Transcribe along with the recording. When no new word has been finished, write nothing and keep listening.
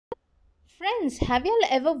Friends, have you all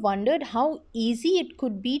ever wondered how easy it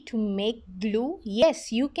could be to make glue?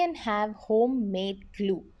 Yes, you can have homemade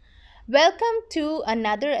glue. Welcome to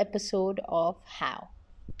another episode of How.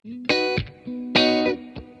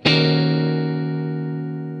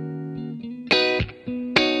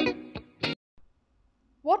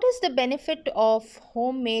 What is the benefit of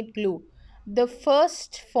homemade glue? The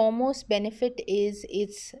first foremost benefit is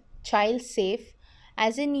it's child safe,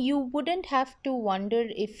 as in you wouldn't have to wonder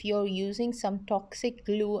if you're using some toxic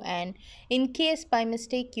glue, and in case by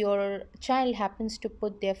mistake your child happens to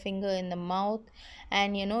put their finger in the mouth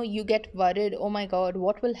and you get worried, oh my god,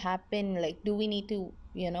 what will happen? Like, do we need to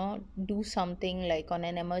do something like on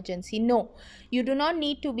an emergency? No, you do not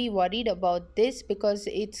need to be worried about this because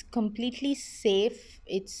it's completely safe.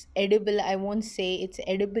 It's edible. I won't say it's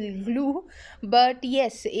edible glue, but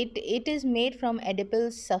yes, it is made from edible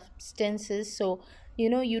substances. So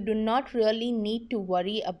you do not really need to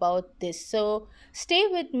worry about this. So stay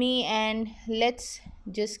with me and let's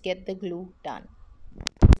just get the glue done.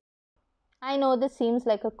 I know this seems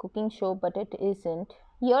like a cooking show, but it isn't.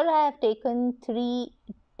 Here I have taken 3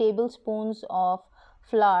 tablespoons of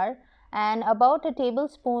flour and about a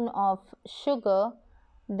tablespoon of sugar,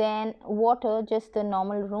 then water, just the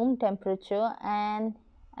normal room temperature, and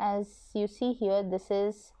as you see here, this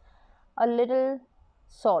is a little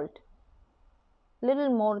salt,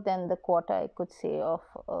 little more than the quarter, I could say, of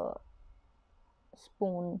a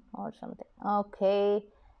spoon or something. Okay,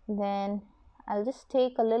 then I'll just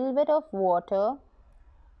take a little bit of water,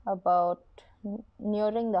 about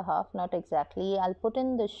nearing the half, not exactly. I'll put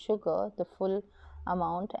in the sugar, the full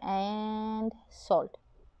amount, and salt.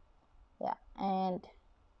 Yeah, and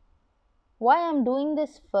why I'm doing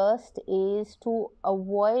this first is to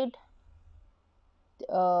avoid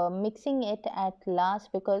mixing it at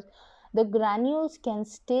last, because the granules can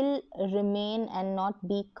still remain and not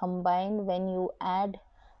be combined when you add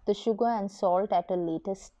the sugar and salt at a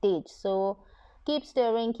later stage. So keep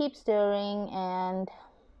stirring, and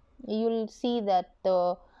you'll see that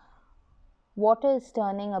the water is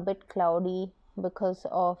turning a bit cloudy because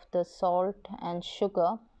of the salt and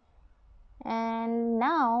sugar. And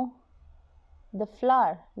now the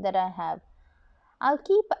flour that I have, I'll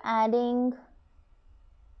keep adding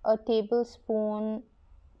a tablespoon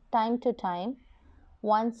time to time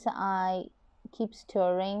once I keep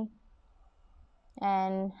stirring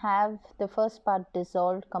and have the first part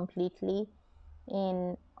dissolved completely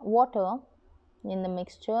in water in the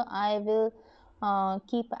mixture. I will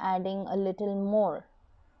keep adding a little more.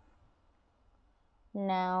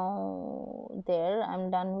 Now there,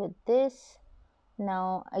 I'm done with this.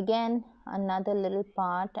 Now again another little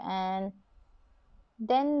part, and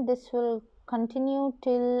then this will continue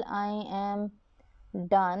till I am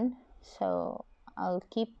done. So I'll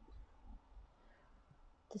keep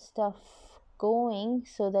the stuff going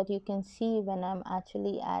so that you can see when I'm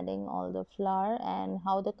actually adding all the flour and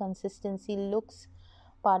how the consistency looks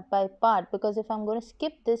part by part, because if I'm going to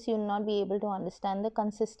skip this, you'll not be able to understand the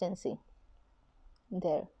consistency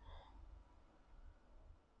there.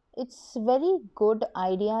 It's very good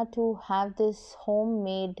idea to have this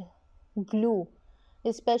homemade glue,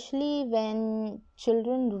 especially when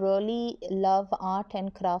children really love art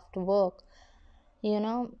and craft work.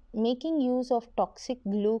 Making use of toxic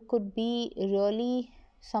glue could be really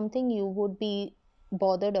something you would be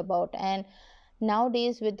bothered about. And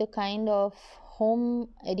nowadays, with the kind of home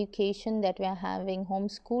education that we are having,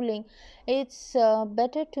 homeschooling, it's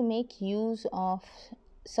better to make use of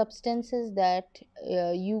substances that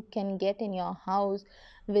you can get in your house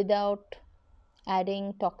without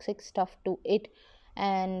adding toxic stuff to it.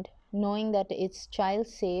 And knowing that it's child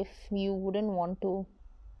safe, you wouldn't want to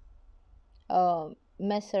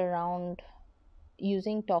mess around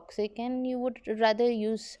using toxic, and you would rather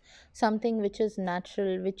use something which is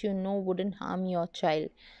natural, which wouldn't harm your child.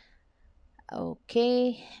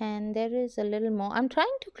 Okay, and there is a little more. I'm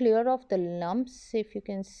trying to clear off the lumps, if you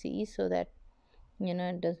can see, so that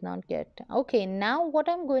it does not get. Okay, now what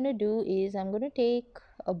I'm going to do is I'm going to take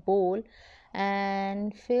a bowl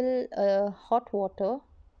and fill hot water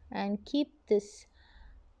and keep this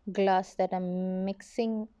glass that I'm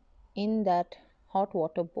mixing in that hot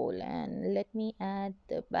water bowl, and let me add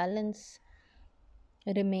the balance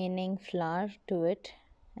remaining flour to it,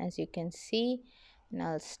 as you can see. And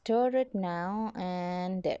I'll stir it now,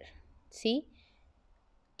 and there, see,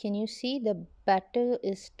 can you see the batter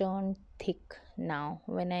is turned thick now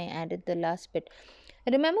when I added the last bit.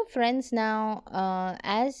 Remember, friends, now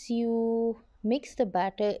as you mix the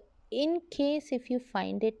batter, in case if you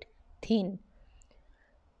find it thin,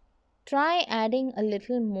 Try adding a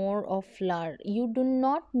little more of flour. You do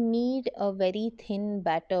not need a very thin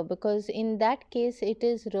batter, because in that case it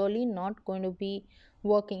is really not going to be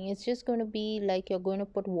working. It's just going to be like you're going to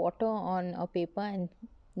put water on a paper and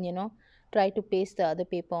you know try to paste the other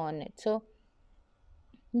paper on it. So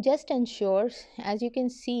just ensures, as you can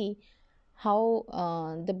see, how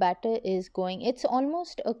the batter is going. It's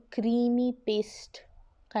almost a creamy paste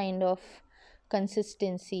kind of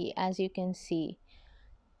consistency, as you can see.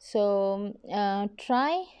 So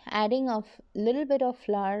try adding a little bit of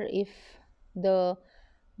flour if the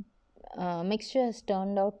mixture has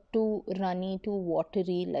turned out too runny, too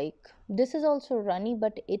watery. Like this is also runny,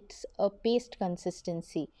 but it's a paste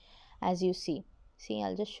consistency, as you see. See,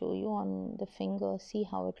 I'll just show you on the finger. See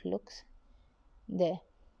how it looks there.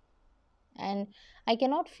 And I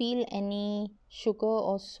cannot feel any sugar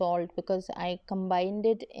or salt because I combined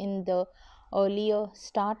it in the earlier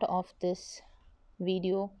start of this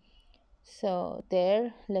video. So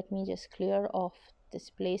there, let me just clear off this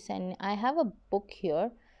place, and I have a book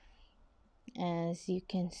here, as you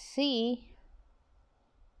can see,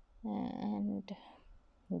 and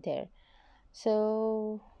there.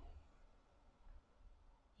 So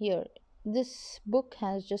here, this book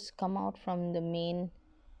has just come out from the main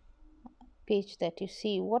page that you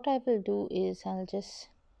see. What I will do is I'll just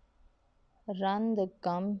run the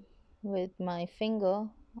gum with my finger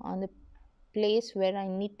on the place where I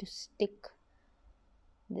need to stick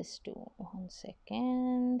this to. 1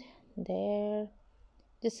 second. There,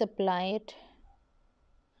 just apply it.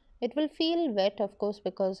 It will feel wet, of course,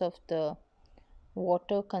 because of the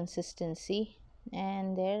water consistency.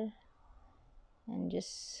 And there, and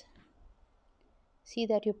just see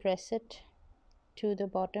that you press it to the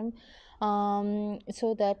bottom,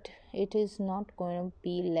 so that it is not going to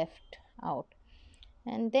be left out.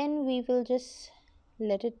 And then we will just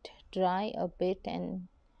let it dry a bit. And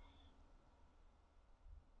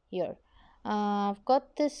here, I've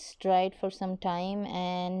got this dried for some time,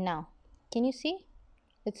 and now can you see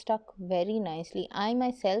it stuck very nicely. I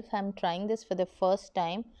myself am trying this for the first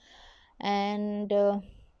time, and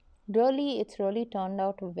really it's really turned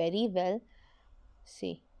out very well.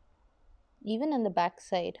 See, even on the back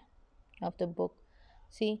side of the book,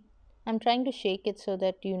 see, I'm trying to shake it so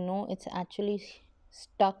that it's actually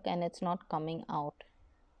stuck and it's not coming out.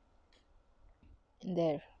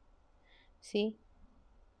 There, see,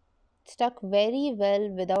 stuck very well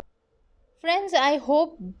without. Friends, I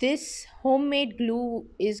hope this homemade glue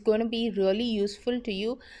is going to be really useful to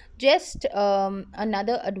you. Just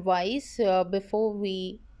another advice before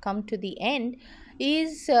we come to the end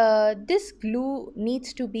is this glue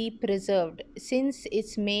needs to be preserved, since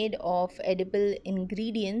it's made of edible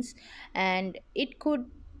ingredients and it could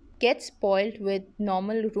get spoiled with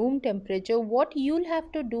normal room temperature. What you'll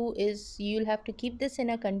have to do is you'll have to keep this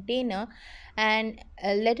in a container and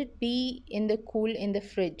let it be in the cool in the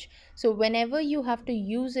fridge. So whenever you have to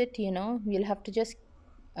use it, you'll have to just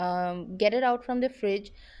get it out from the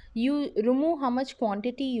fridge. You remove how much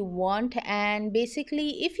quantity you want, and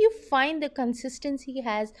basically if you find the consistency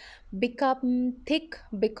has become thick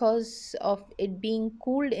because of it being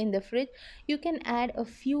cooled in the fridge, you can add a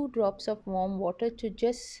few drops of warm water to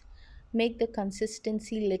just make the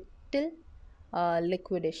consistency little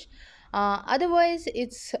liquidish. Otherwise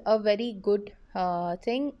it's a very good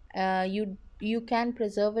thing. You can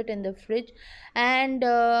preserve it in the fridge, and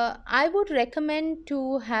I would recommend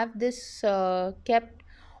to have this kept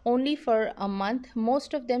only for a month.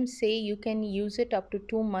 Most of them say you can use it up to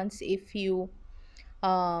 2 months if you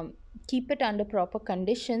um, keep it under proper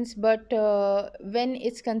conditions. But when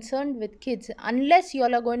it's concerned with kids, unless you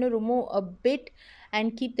all are going to remove a bit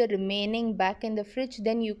and keep the remaining back in the fridge,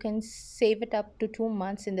 then you can save it up to 2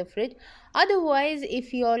 months in the fridge. Otherwise,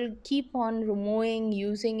 if you all keep on removing,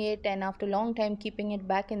 using it, and after a long time keeping it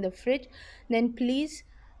back in the fridge, then please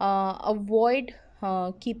avoid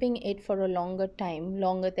keeping it for a longer time,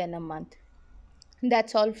 longer than a month.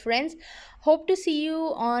 That's all, friends. Hope to see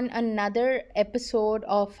you on another episode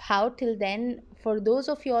of How. Till then, for those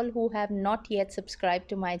of you all who have not yet subscribed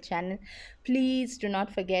to my channel, please do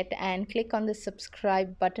not forget and click on the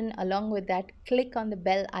subscribe button. Along with that, click on the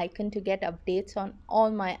bell icon to get updates on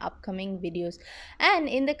all my upcoming videos. And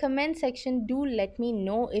in the comment section, do let me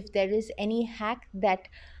know if there is any hack that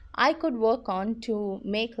I could work on to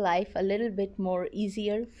make life a little bit more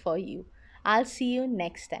easier for you. I'll see you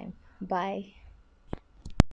next time. Bye.